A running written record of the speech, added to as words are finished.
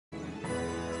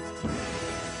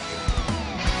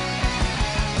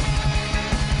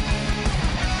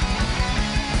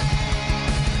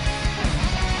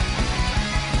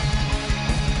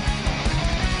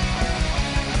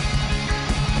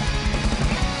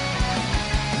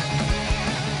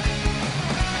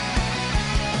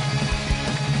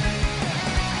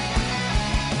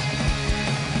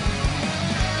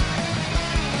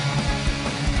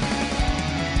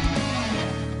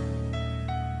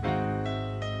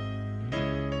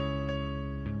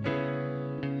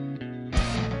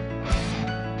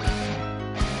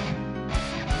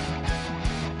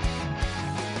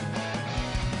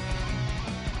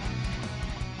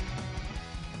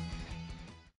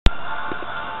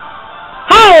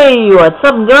Hey, what's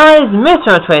up guys,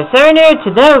 Mr.27 here.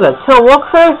 Today we're going to do a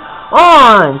walkthrough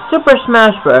on Super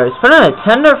Smash Bros. for the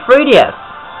Nintendo 3DS.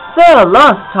 So,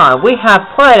 last time we have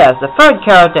played as the third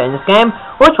character in this game,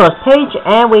 which was Peach,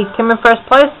 and we came in first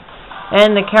place.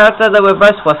 And the character that we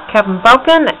versed was Captain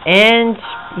Falcon, and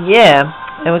yeah,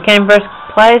 and we came in first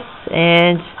place,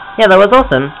 and yeah, that was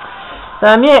awesome.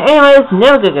 So, yeah, anyways,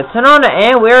 now we're going to turn on,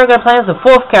 and we're going to play as the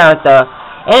fourth character,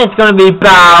 and it's going to be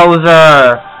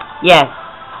Bowser. Yes.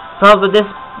 Probably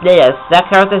that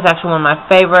character is actually one of my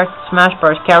favorite Smash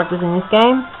Bros. Characters in this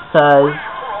game, because,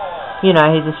 you know,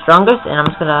 he's the strongest, and I'm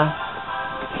just gonna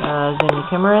zoom the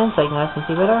camera in so you guys can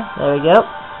see better. There we go.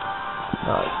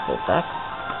 Oh, let's go back.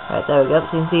 Right, there we go,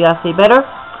 so you can see guys see better.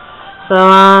 So,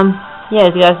 yeah,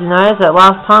 as you guys noticed, that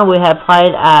last time we had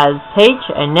played as Peach,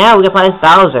 and now we can play as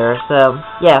Bowser, so,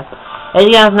 yeah. As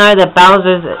you guys know, that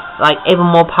Bowser's like even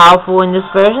more powerful in this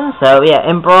version. So yeah,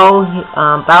 in Brawl,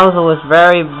 Bowser was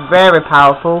very, very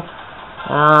powerful.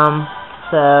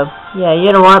 So yeah,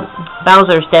 you know what?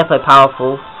 Bowser is definitely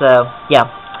powerful. So yeah.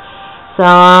 So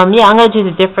yeah, I'm gonna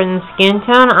choose a different skin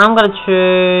tone. I'm gonna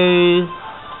choose.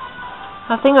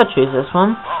 I think I'll choose this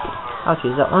one. I'll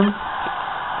choose that one.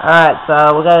 Alright, so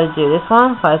we're gonna do this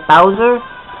one. Play as Bowser,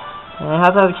 and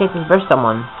how about we check this versus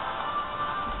someone.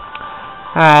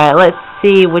 Alright, let's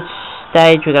see which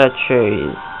stage we're gonna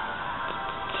choose.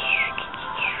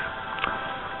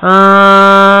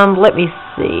 Let me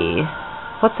see.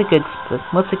 What's a good stage?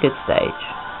 What's a good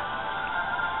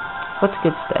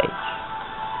stage?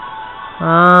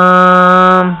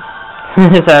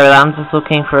 Sorry, I'm just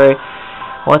looking for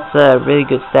what's a really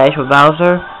good stage for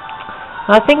Bowser.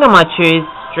 I think I might choose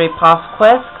Street Pass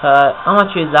Quest. I'm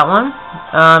gonna choose that one.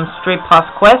 Street Pass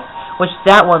Quest. Which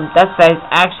that's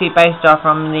actually based off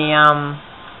from the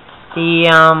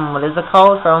what is it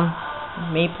called, from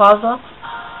Mii Plaza?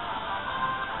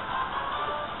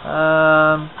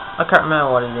 I can't remember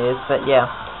what it is, but yeah.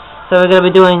 So we're gonna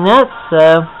be doing that,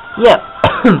 so yeah.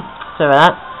 Sorry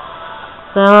about that.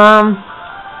 So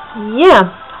yeah.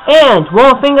 And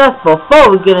one thing guys, before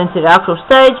we get into the actual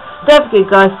stage, don't forget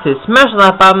guys to smash the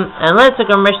like button, and let's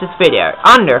reach this video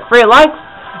under 3 likes.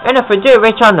 And if we do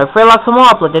reach under 3 likes or more,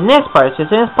 I'll upload the next part as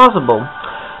soon as possible.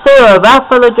 So without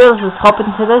further ado, let's just hop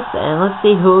into this and let's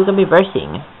see who we're going to be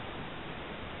versing.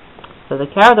 So the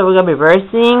character we're going to be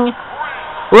versing,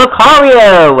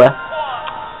 Lucario!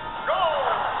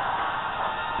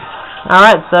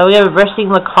 Alright, so we're going to be versing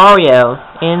Lucario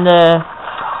in the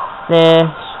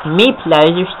Mii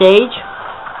Plaza stage.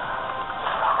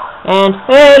 And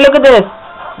hey, look at this!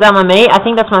 Is that my Mii? I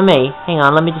think that's my Mii. Hang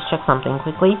on, let me just check something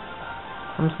quickly.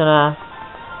 I'm just gonna...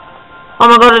 Oh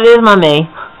my god, it is my Mii!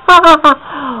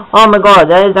 Oh my god,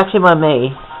 that is actually my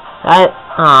Mii.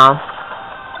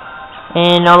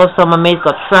 And also my Mii's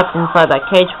got trapped inside that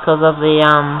cage because of the,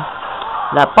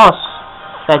 that boss.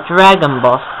 That dragon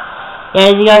boss.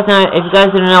 Yeah, as you guys know, if you guys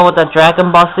didn't know what that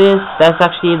dragon boss is, that's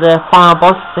actually the final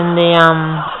boss in the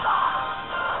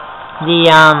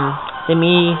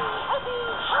Mii...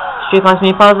 Street Pass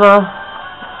Mii Plaza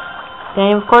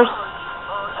game, of course.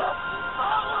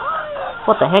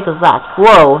 What the heck is that?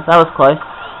 Whoa, that was close.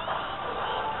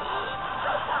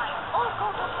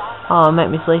 Oh, it made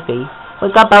me sleepy.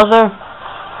 Wake up, Bowser!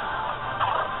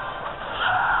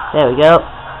 There we go.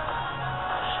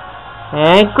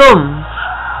 And come!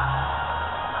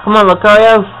 Come on,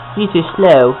 Lucario. You too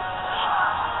slow.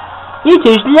 You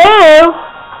too slow!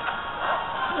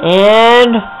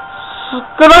 And...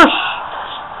 Skrush!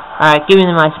 Alright, give me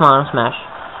my smile and smash.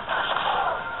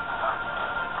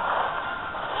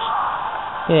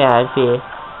 Yeah, I see it.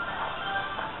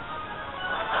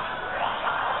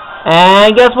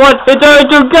 And guess what? It turned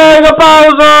to Giga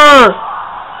Bowser!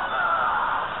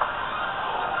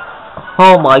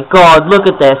 Oh my god, look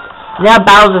at this. Now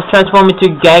Bowser's transforming to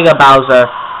Giga Bowser.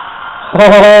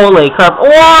 Holy crap.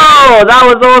 Whoa! That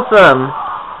was awesome!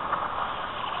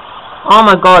 Oh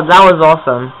my god, that was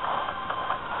awesome.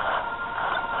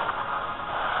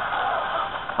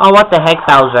 Oh, what the heck,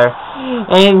 Bowser?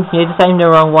 And you just aimed the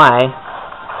wrong way.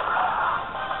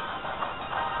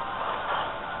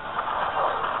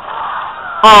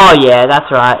 Oh yeah, that's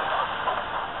right.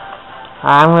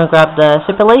 I'm gonna grab the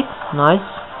Super Leaf. Nice.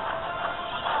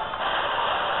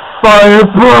 Fire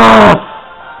breath!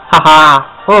 Haha.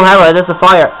 Oh, hello, there's a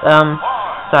fire.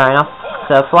 Sorry, no.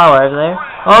 It's a flower over there.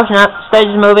 Oh snap, stage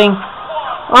is moving.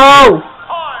 Oh!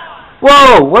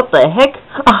 Whoa, what the heck?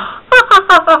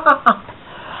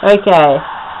 Okay,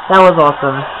 that was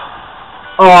awesome.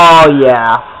 Oh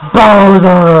yeah.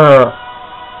 Bowser!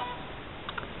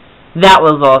 That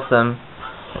was awesome.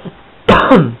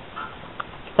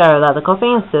 Sorry about the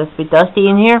coughing, it's just a bit dusty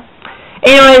in here.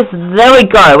 Anyways, there we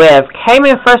go. We came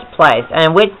in first place,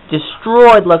 and we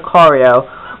destroyed Lucario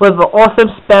with an awesome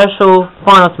special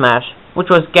Final Smash, which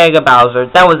was Giga Bowser.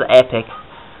 That was epic.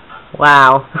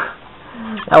 Wow.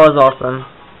 That was awesome.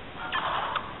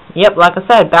 Yep, like I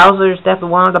said, Bowser is definitely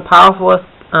one of the powerfulest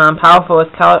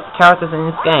characters in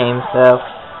this game. So,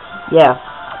 yeah.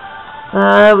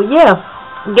 Yeah.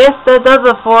 I guess that does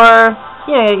it for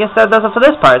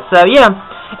this part. So, yeah.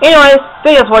 Anyways,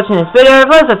 thank you for watching this video.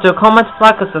 Please leave a comment,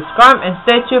 like, and subscribe, and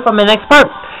stay tuned for my next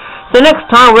part. So next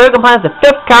time we're gonna play as the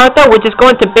 5th character, which is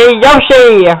going to be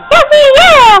Yoshi. Yoshi,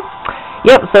 yeah.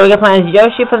 Yep. So we're gonna play as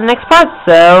Yoshi for the next part.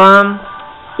 So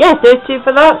yeah, stay tuned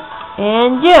for that.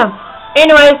 And yeah.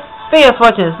 Anyways, thank you for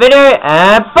watching this video,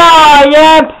 and bye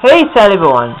and peace out,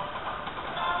 everyone.